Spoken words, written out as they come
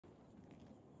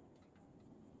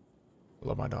I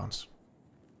love my dons.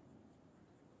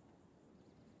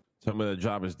 Tell me the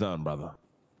job is done, brother.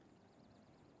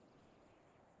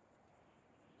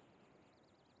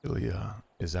 Ilya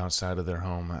is outside of their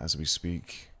home as we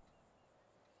speak,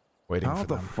 waiting How for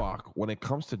the them. fuck, when it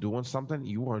comes to doing something,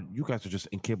 you guys are just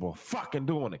incapable of fucking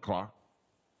doing it, Clark.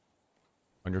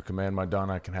 On your command, my Don,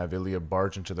 I can have Ilya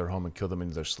barge into their home and kill them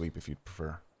in their sleep if you'd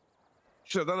prefer.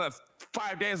 Should have done that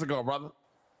 5 days ago, brother.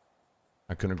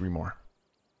 I couldn't agree more.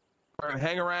 Fucking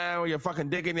hang around with your fucking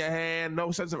dick in your hand,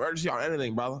 no sense of urgency on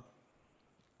anything, brother.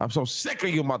 I'm so sick of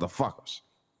you motherfuckers.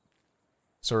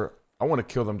 Sir, I want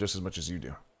to kill them just as much as you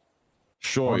do.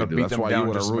 Sure you do. That's why you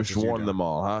and just as much Arush as you warned do. them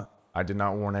all, huh? I did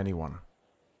not warn anyone.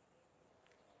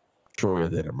 Sure you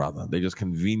didn't, brother. They just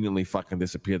conveniently fucking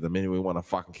disappeared the minute we want to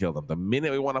fucking kill them. The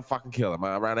minute we want to fucking kill them.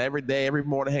 I'm around every day, every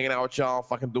morning, hanging out with y'all,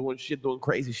 fucking doing shit, doing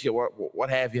crazy shit, what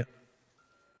have you.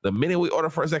 The minute we order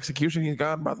for his execution, he's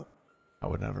gone, brother. I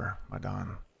would never, my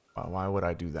Don. Why would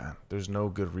I do that? There's no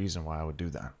good reason why I would do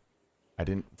that. I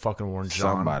didn't fucking warn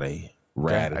John. Somebody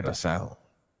ratted us out.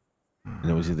 And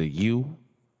it was either you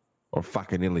or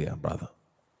fucking Ilya, brother.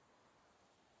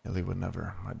 Ilya would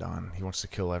never, my Don. He wants to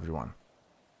kill everyone.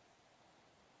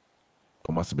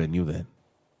 It must have been you then.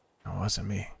 No, it wasn't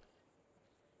me.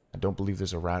 I don't believe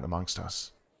there's a rat amongst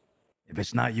us. If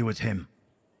it's not you, it's him.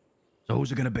 So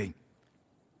who's it gonna be?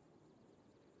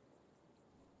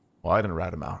 Well, I didn't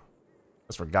rat him out.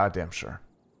 That's for goddamn sure.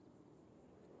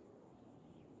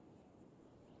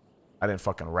 I didn't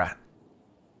fucking rat.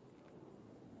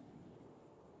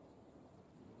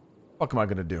 What am I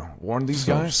gonna do? Warn these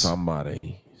guys?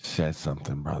 Somebody said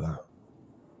something, brother.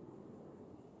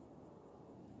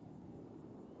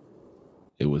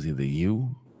 It was either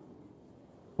you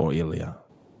or Ilya.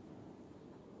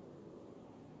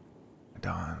 My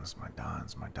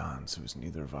Dons. Who's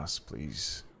neither of us,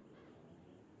 please.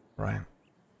 Right?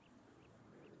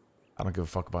 I don't give a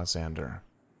fuck about Xander.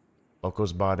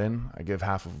 Locco's bought in. I give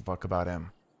half of a fuck about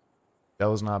him.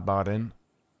 Dell's not bought in.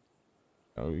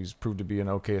 Oh, he's proved to be an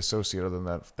okay associate other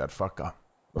than that fuck up.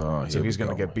 Oh, so he's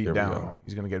gonna get beat Here down.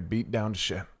 He's gonna get beat down to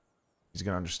shit. He's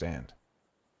gonna understand.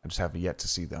 I just have yet to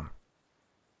see them.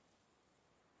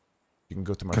 You can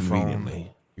go through my phone.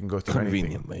 You can go through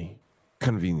anything.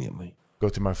 Conveniently. Go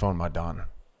through my phone, my Don.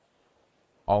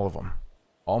 All of them.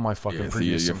 All my fucking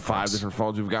previous your 5 different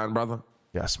phones you've gotten, brother?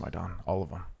 Yes, my Don. All of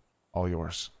them. All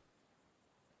yours.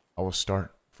 I will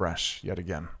start fresh yet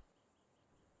again.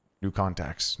 New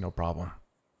contacts, no problem.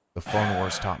 The phone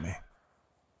wars taught me.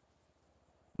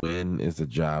 When is the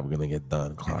job gonna get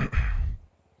done, Clark?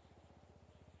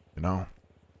 You know,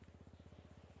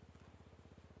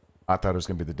 I thought it was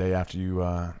gonna be the day after you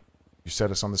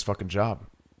set us on this fucking job.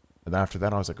 And then after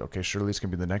that, I was like, okay, surely it's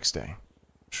gonna be the next day.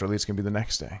 Surely it's gonna be the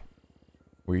next day.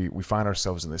 We find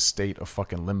ourselves in this state of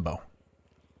fucking limbo.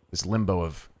 This limbo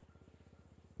of,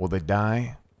 will they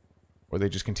die, or they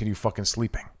just continue fucking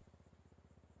sleeping?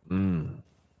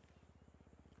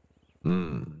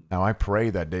 Now I pray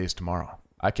that day is tomorrow.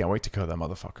 I can't wait to kill that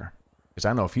motherfucker. Because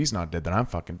I know if he's not dead, then I'm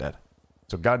fucking dead.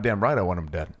 So goddamn right I want him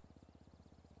dead.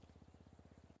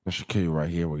 I should kill you right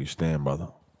here where you stand, brother.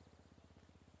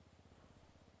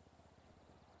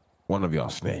 One of y'all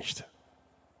snitched. And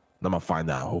I'm gonna find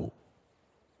out who.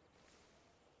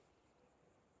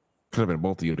 Could have been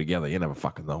both of you together. You never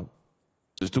fucking know.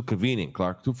 It's too convenient,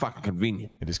 Clark. Too fucking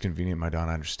convenient. It is convenient, my Don.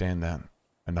 I understand that.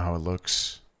 I know how it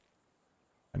looks.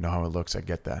 I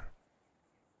get that.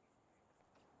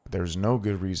 But there's no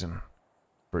good reason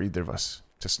for either of us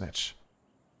to snitch.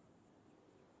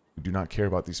 We do not care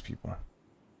about these people.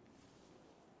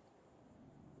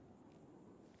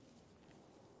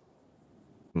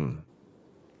 We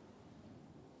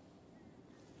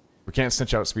can't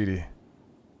snitch out Speedy.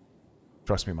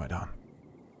 Trust me, my Don.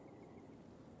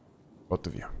 Both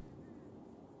of you.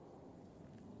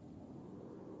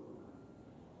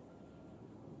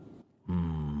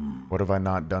 What have I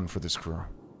not done for this crew?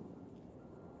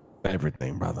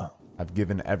 Everything, brother. I've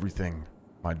given everything,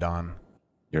 my Don.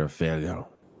 You're a failure.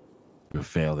 You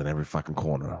failed in every fucking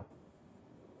corner.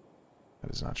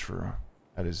 That is not true.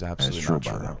 That is absolutely not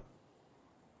true. Brother.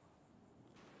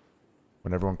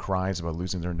 When everyone cries about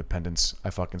losing their independence, I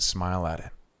fucking smile at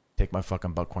it. Take my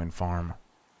fucking Buckcoin farm.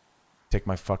 Take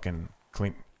my fucking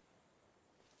clean...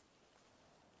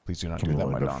 Please do not do that,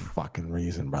 my Don. Fucking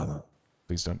reason, brother.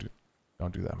 Please don't do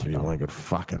that, my Give you Don. one good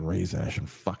fucking reason. I should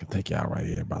fucking take you out right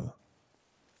here, brother.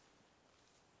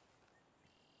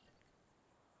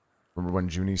 Remember when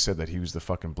Junie said that he was the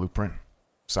fucking blueprint?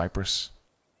 Cypress?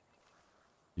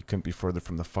 You couldn't be further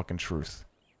from the fucking truth.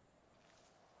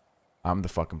 I'm the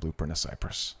fucking blueprint of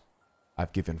Cypress.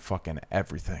 I've given fucking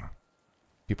everything.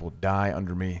 People die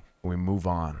under me, and we move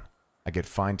on. I get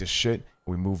fined to shit,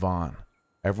 and we move on.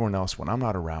 Everyone else, when I'm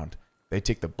not around, they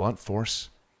take the blunt force.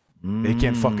 They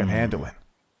can't fucking handle it.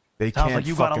 They Sounds can't like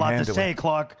you got a fucking lot to handle say, it.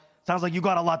 Clark. Sounds like you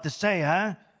got a lot to say,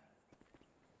 huh?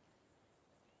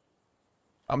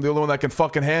 I'm the only one that can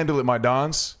fucking handle it, my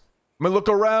dons. I mean, look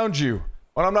around you.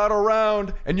 When I'm not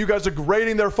around and you guys are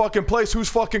raiding their fucking place, who's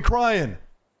fucking crying?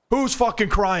 Who's fucking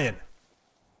crying?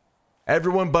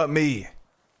 Everyone but me.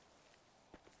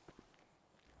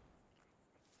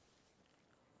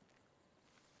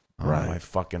 Right. My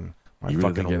fucking You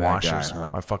really think you're that guy, washers. huh?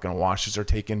 My fucking washers are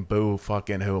taking boo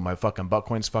fucking who. My fucking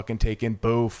buckcoin's fucking taking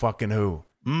boo fucking who.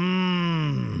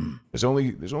 There's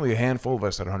only a handful of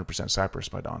us that are 100%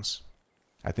 Cypress, my dons.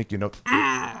 I think you know.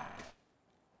 Can't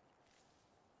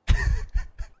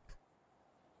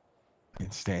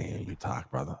stand hearing you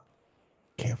talk, brother.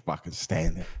 Can't fucking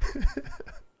stand it.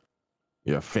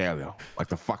 You're a failure, like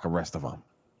the fucking rest of them.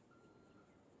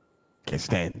 Can't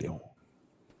stand you.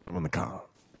 I'm in the car.